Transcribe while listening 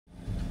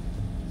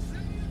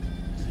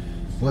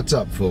What's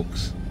up,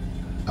 folks?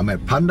 I'm at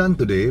Pandan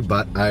today,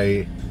 but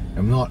I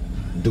am not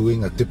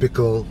doing a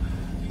typical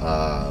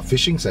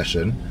fishing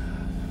session.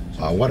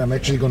 What I'm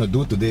actually going to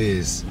do today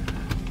is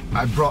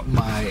I brought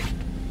my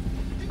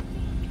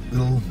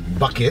little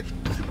bucket,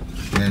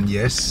 and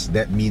yes,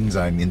 that means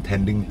I'm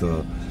intending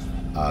to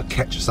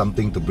catch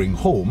something to bring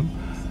home.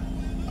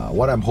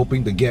 What I'm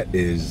hoping to get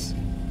is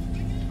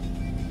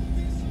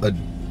a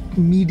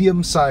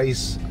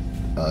medium-sized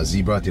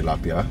Zebra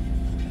Tilapia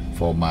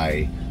for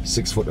my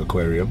 6-foot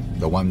aquarium,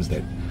 the ones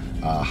that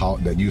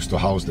that used to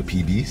house the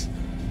PBs.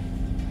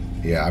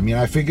 Yeah, I mean,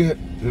 I figured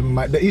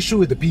the issue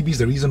with the PBs,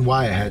 the reason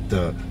why I had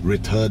to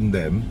return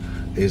them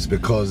is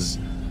because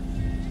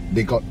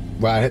they got,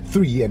 well, I had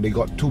 3 and they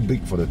got too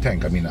big for the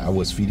tank. I mean, I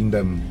was feeding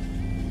them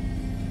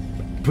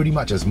pretty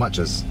much as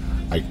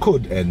I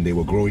could, and they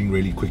were growing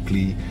really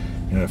quickly,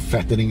 you know,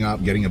 fattening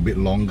up, getting a bit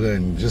longer,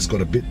 and just got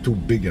a bit too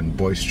big and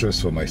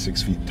boisterous for my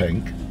 6-foot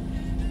tank.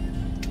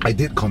 I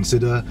did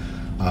consider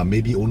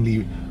maybe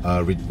only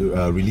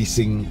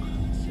releasing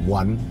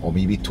 1 or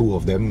maybe 2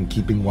 of them,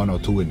 keeping 1 or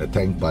 2 in the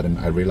tank, but then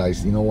I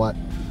realized, you know what,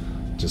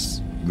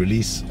 just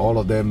release all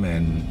of them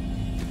and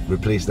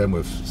replace them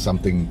with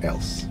something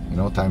else, you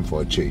know, time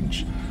for a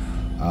change.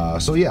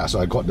 So yeah, so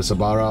I got the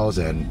Sabaras,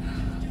 and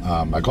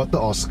I got the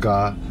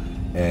Oscar,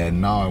 and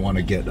now I want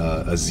to get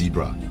a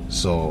Zebra.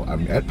 So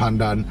I'm at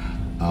Pandan.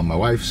 My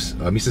wife's,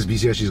 Mrs.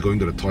 BCSG, is going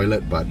to the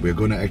toilet, but we're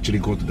going to actually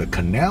go to the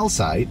canal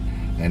side,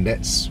 and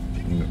that's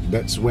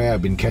where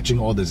I've been catching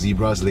all the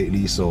zebras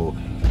lately. So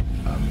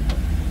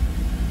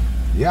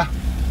yeah,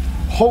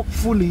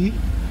 hopefully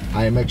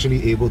I am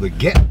actually able to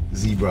get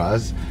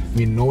zebras. I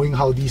mean, knowing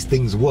how these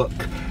things work,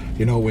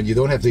 you know, when you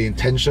don't have the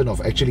intention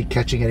of actually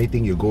catching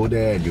anything, you go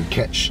there and you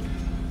catch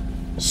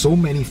so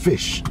many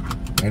fish,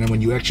 and then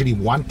when you actually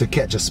want to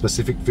catch a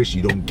specific fish,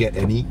 you don't get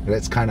any.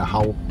 That's kind of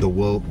how the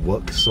world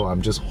works. So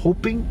I'm just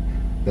hoping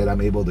that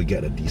I'm able to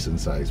get a decent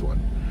sized one.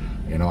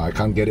 You know, I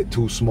can't get it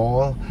too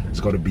small.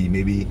 It's got to be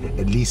maybe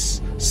at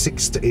least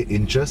 6 to 8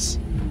 inches.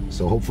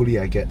 So hopefully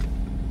I get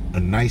a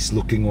nice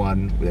looking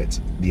one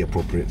that's the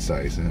appropriate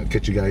size. And I'll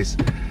catch you guys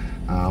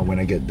when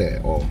I get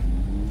there. Or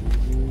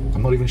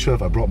I'm not even sure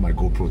if I brought my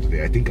GoPro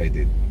today. I think I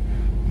did.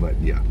 But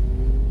yeah,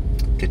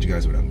 catch you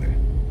guys when I'm there.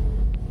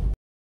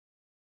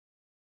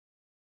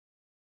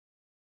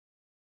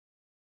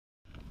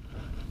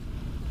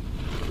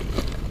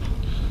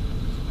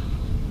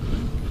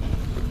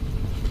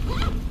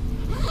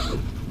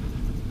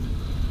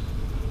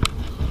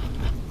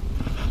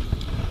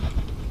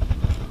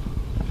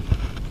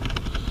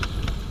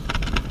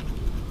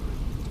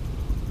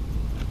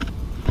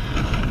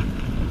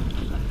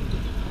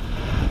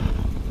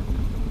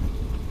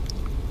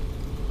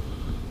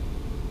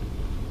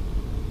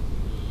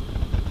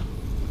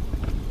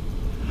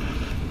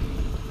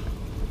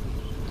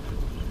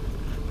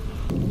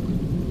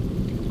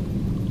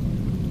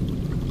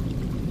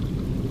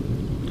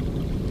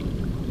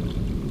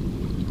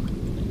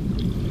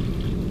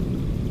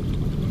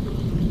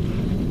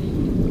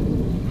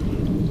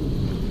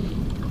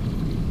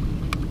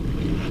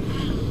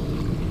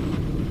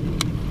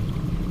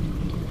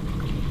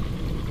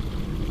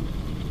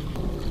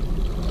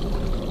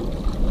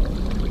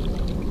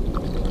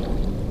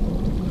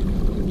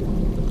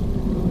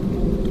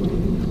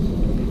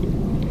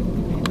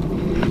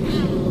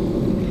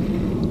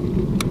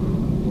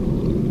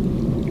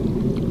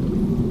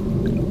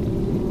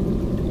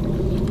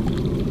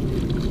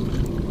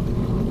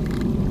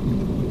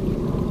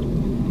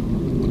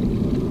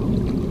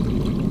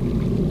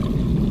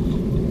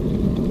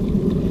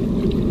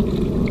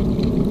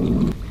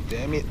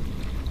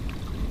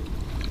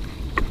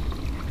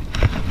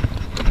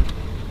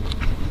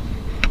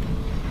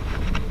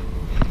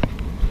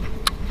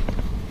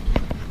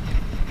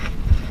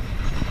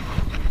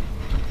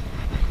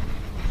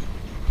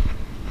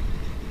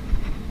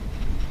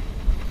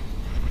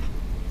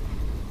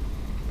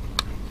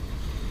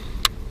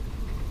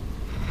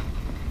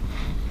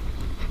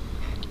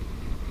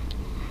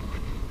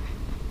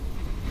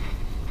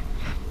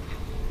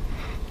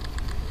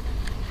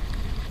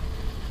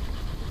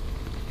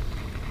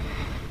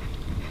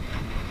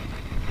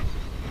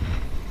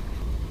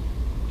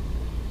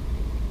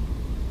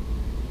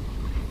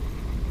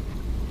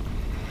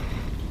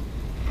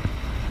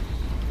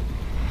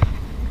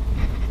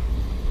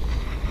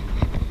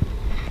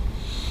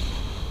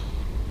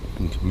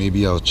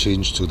 Maybe I'll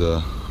change to the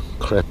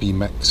Crappie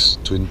Max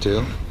Twin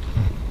Tail.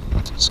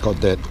 It's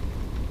got that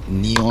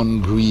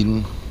neon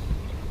green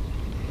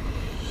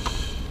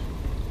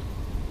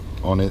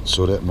on it,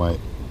 so that might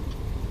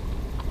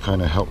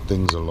kind of help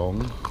things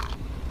along.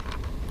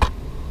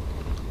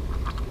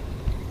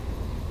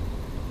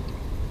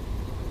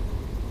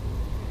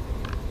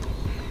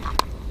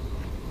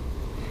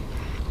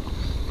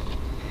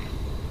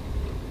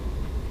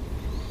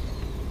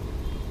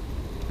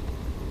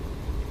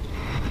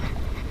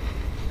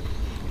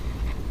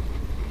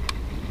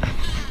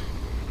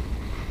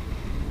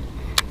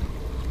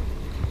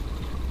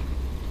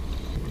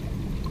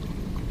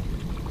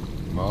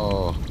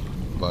 Oh,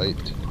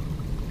 bite.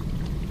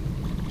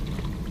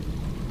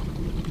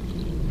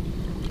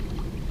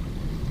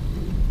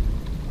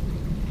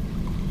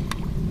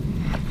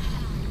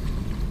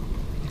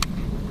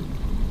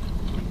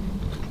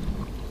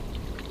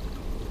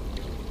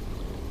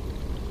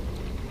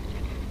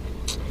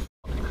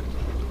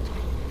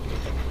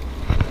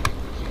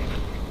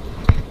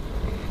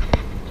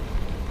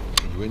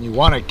 When you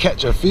want to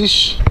catch a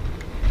fish,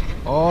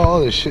 all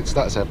the shit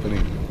starts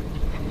happening.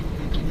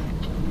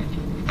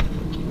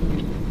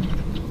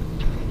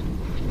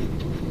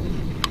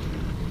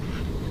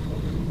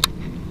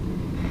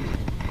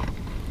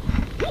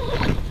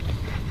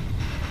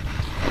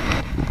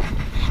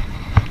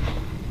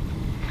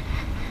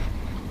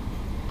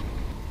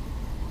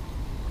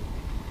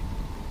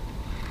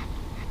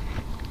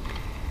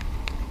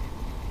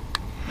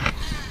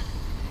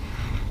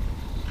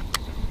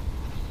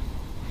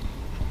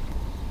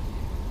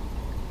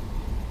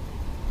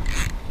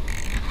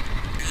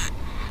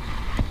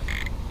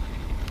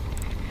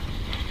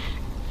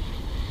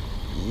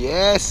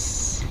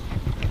 Yes!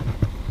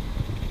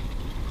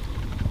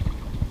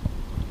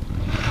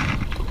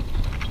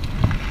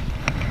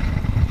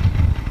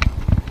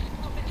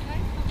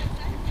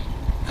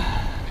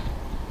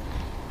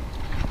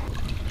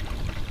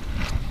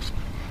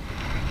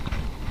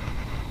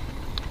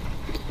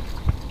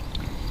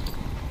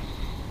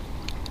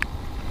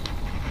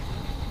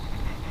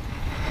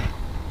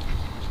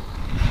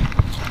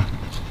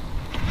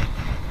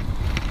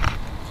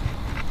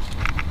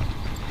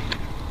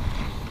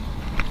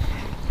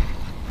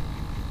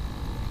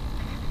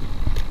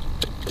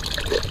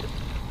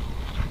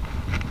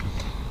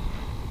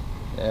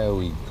 There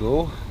we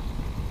go.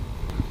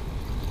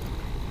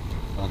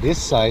 Now this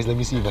size, let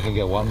me see if I can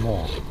get one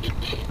more.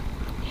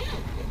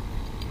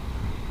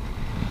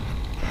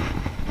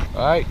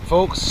 Alright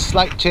folks,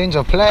 slight change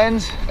of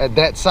plans. At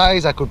that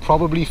size I could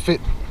probably fit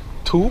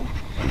 2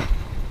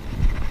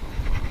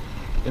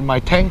 in my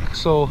tank,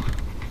 so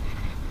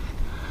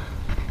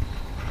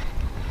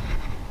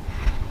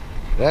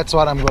that's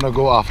what I'm gonna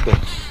go after.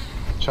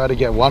 Try to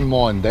get one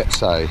more in that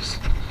size.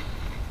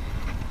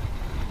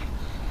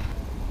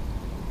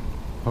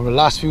 From the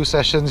last few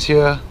sessions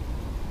here,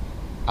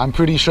 I'm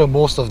pretty sure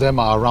most of them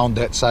are around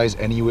that size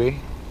anyway,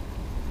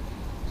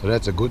 so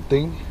that's a good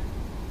thing.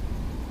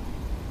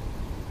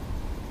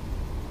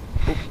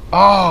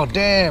 Oh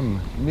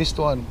damn, missed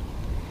one.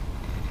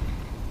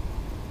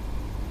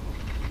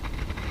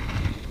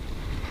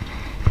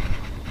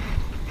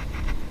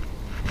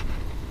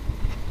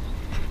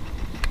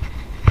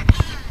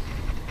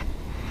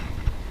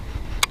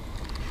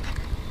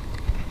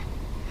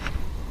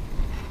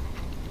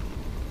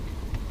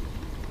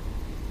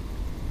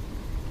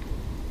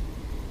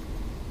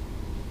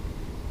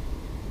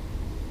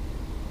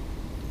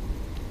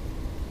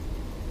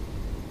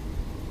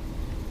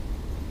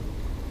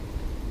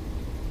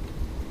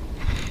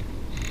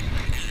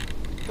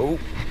 Oh,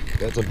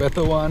 that's a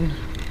better one.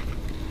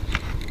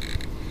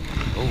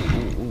 Oh.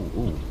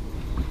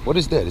 What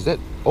is that? Is that?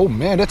 Oh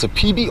man, that's a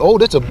PB. Oh,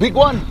 that's a big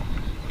one.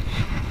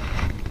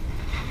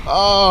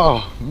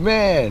 Oh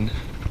man.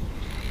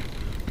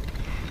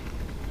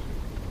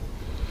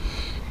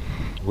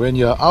 When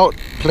you're out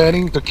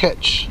planning to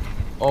catch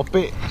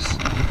opex,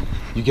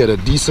 you get a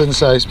decent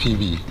sized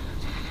PB.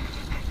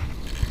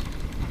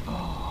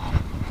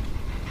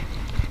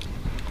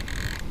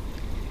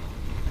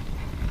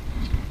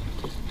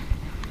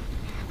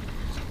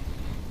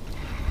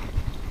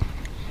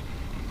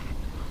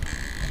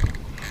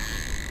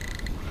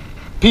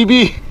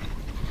 PB,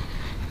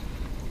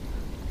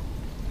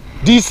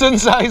 decent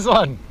size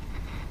one.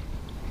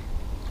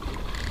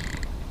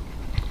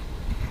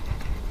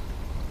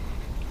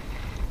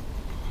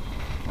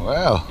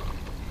 Well,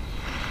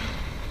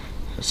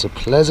 it's a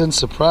pleasant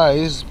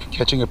surprise.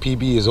 Catching a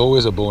PB is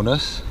always a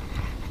bonus.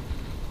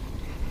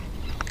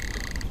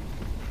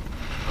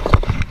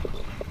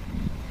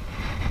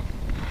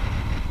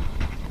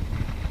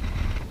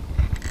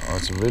 Oh,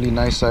 it's a really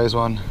nice size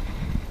one.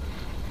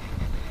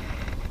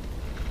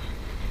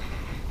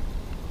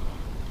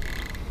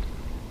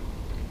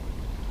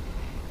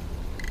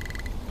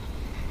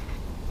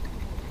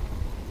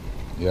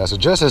 Yeah, so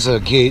just as a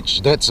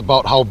gauge, that's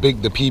about how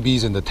big the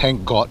PBs in the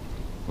tank got,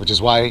 which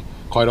is why,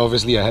 quite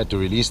obviously, I had to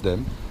release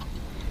them.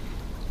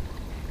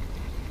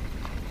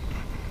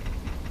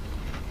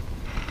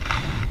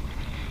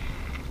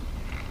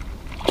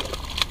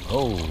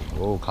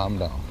 Oh, calm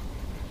down.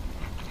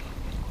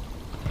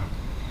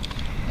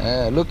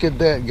 Yeah, look at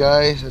that,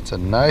 guys. It's a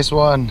nice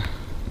one.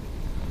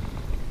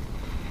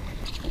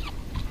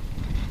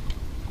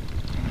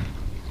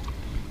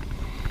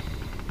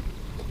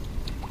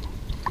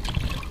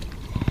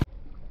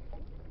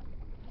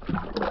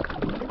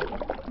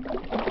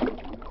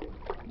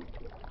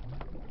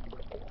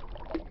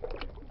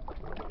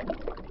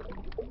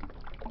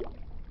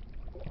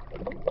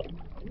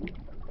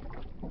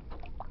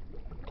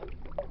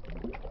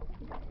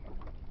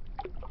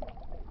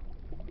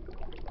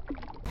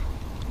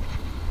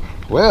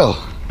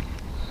 Well,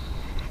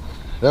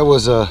 that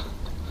was a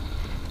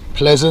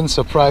pleasant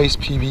surprise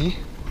PB.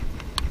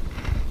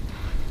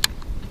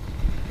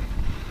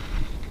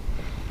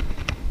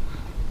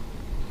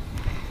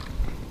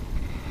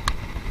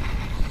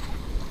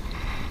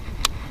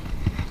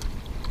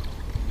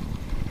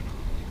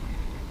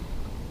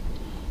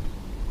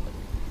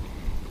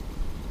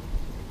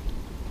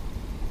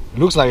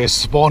 Looks like it's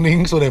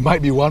spawning, so there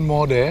might be one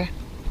more there.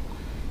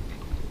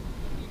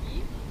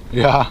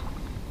 Yeah.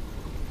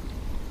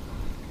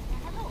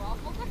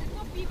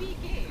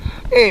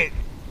 Hey,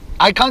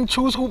 I can't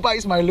choose who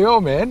bites my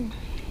lure, man.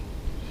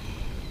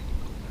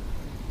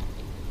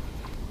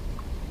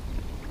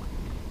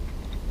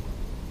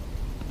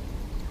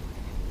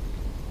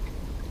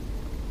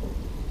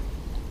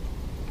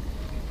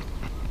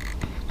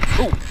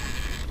 Oh,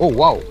 oh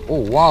wow,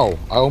 oh wow.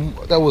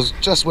 That was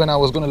just when I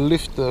was gonna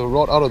lift the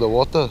rod out of the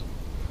water.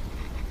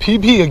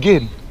 PB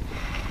again.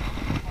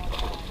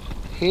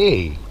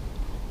 Hey.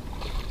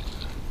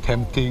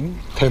 Tempting,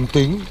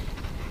 tempting,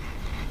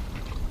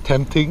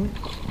 tempting.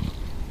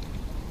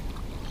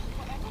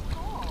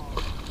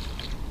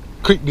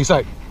 Quick,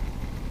 decide.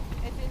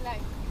 As in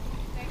like,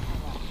 tank or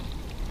what?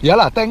 Yeah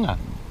lah, tank ah.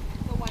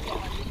 So one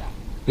this ah?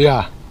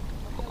 Yeah.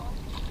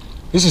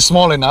 This is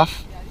small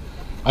enough.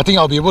 I think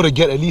I'll be able to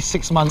get at least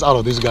 6 months out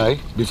of this guy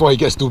before he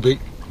gets too big,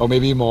 or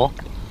maybe more.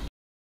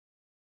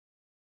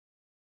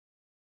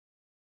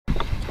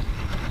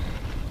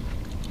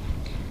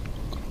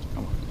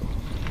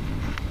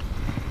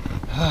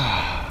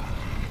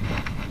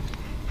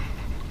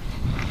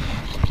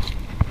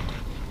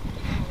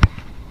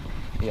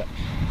 Yeah.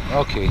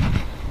 Okay,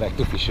 back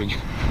to fishing.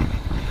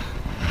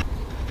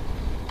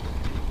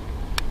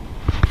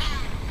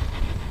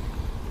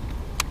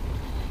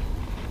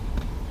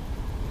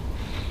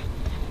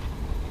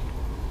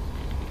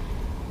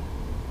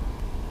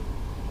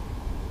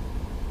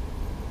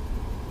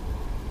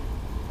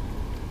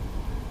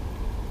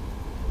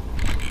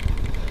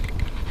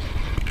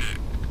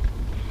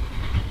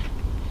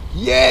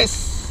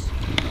 Yes!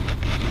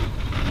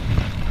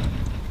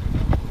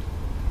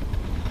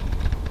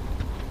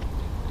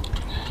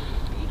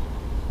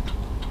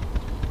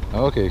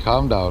 Okay,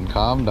 calm down,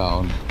 calm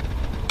down.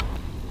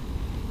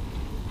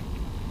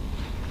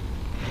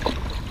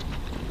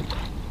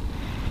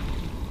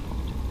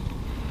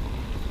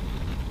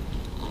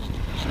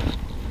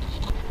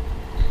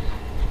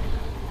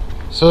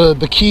 So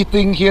the key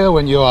thing here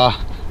when you are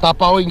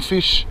tapaoing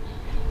fish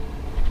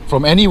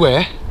from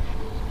anywhere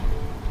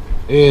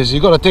is you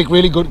got to take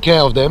really good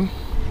care of them.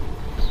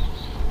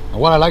 And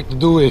what I like to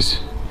do is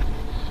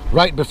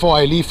right before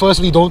I leave,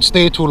 firstly, don't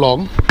stay too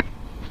long.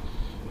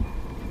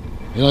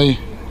 You know,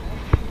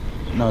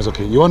 no, it's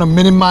okay. You want to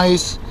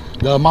minimize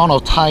the amount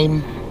of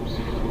time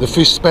the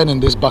fish spend in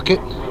this bucket.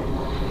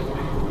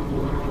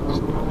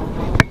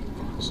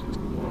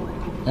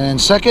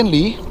 And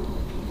secondly,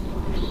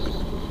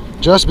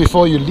 just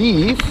before you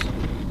leave,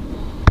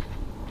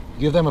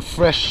 give them a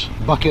fresh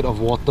bucket of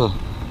water.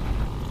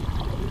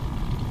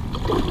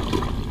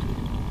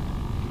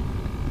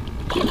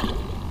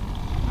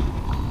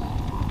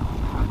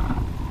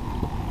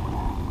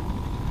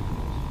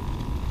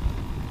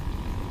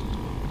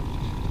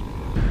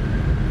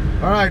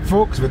 Alright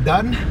folks, we're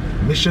done.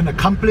 Mission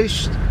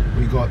accomplished.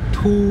 We got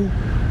two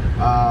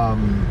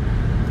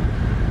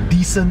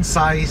decent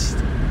sized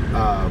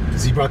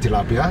zebra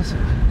tilapias.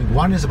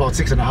 One is about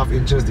 6.5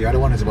 inches, the other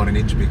one is about an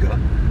inch bigger.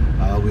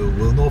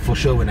 We'll know for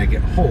sure when I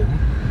get home.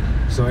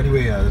 So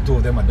anyway, the two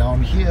of them are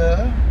down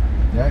here.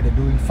 Yeah, they're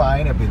doing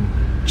fine. I've been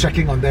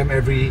checking on them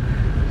every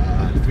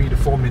 3 to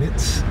 4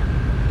 minutes.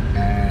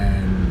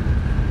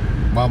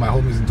 And well, my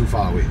home isn't too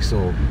far away.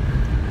 So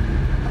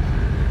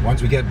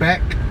once we get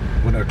back,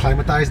 we're going to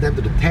acclimatize them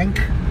to the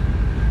tank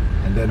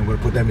and then we're going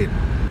to put them in.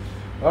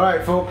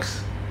 Alright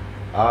folks,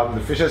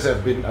 the fishes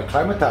have been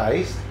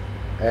acclimatized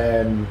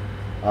and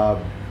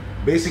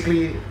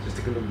basically, just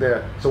take a look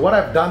there. So what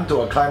I've done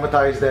to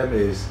acclimatize them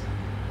is,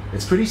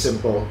 it's pretty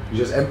simple. You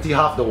just empty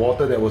half the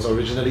water that was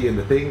originally in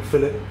the thing,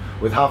 fill it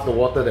with half the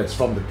water that's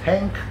from the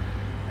tank,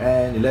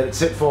 and you let it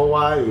sit for a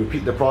while, you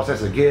repeat the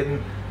process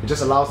again. It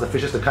just allows the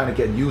fishes to kind of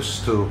get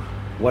used to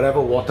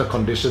whatever water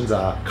conditions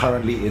are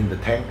currently in the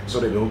tank so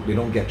they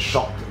don't get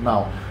shocked.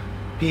 Now,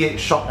 pH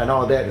shock and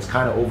all that is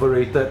kind of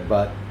overrated,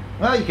 but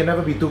well, you can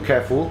never be too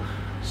careful.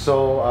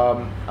 So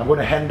I'm going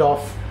to hand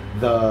off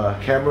the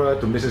camera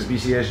to Mrs.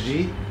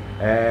 BCSG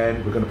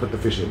and we're going to put the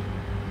fish in.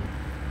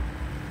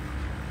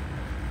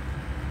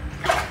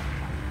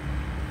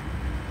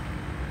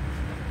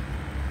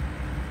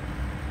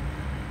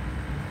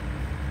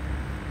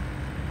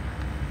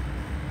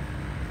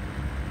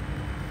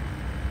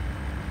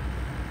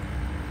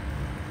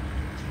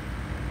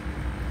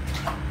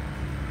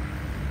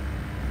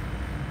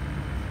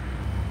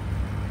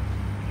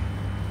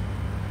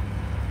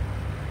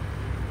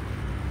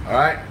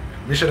 Alright,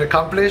 mission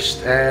accomplished,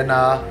 and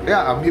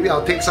yeah, maybe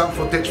I'll take some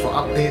footage for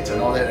updates and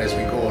all that as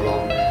we go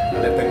along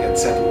and let them get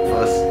settled.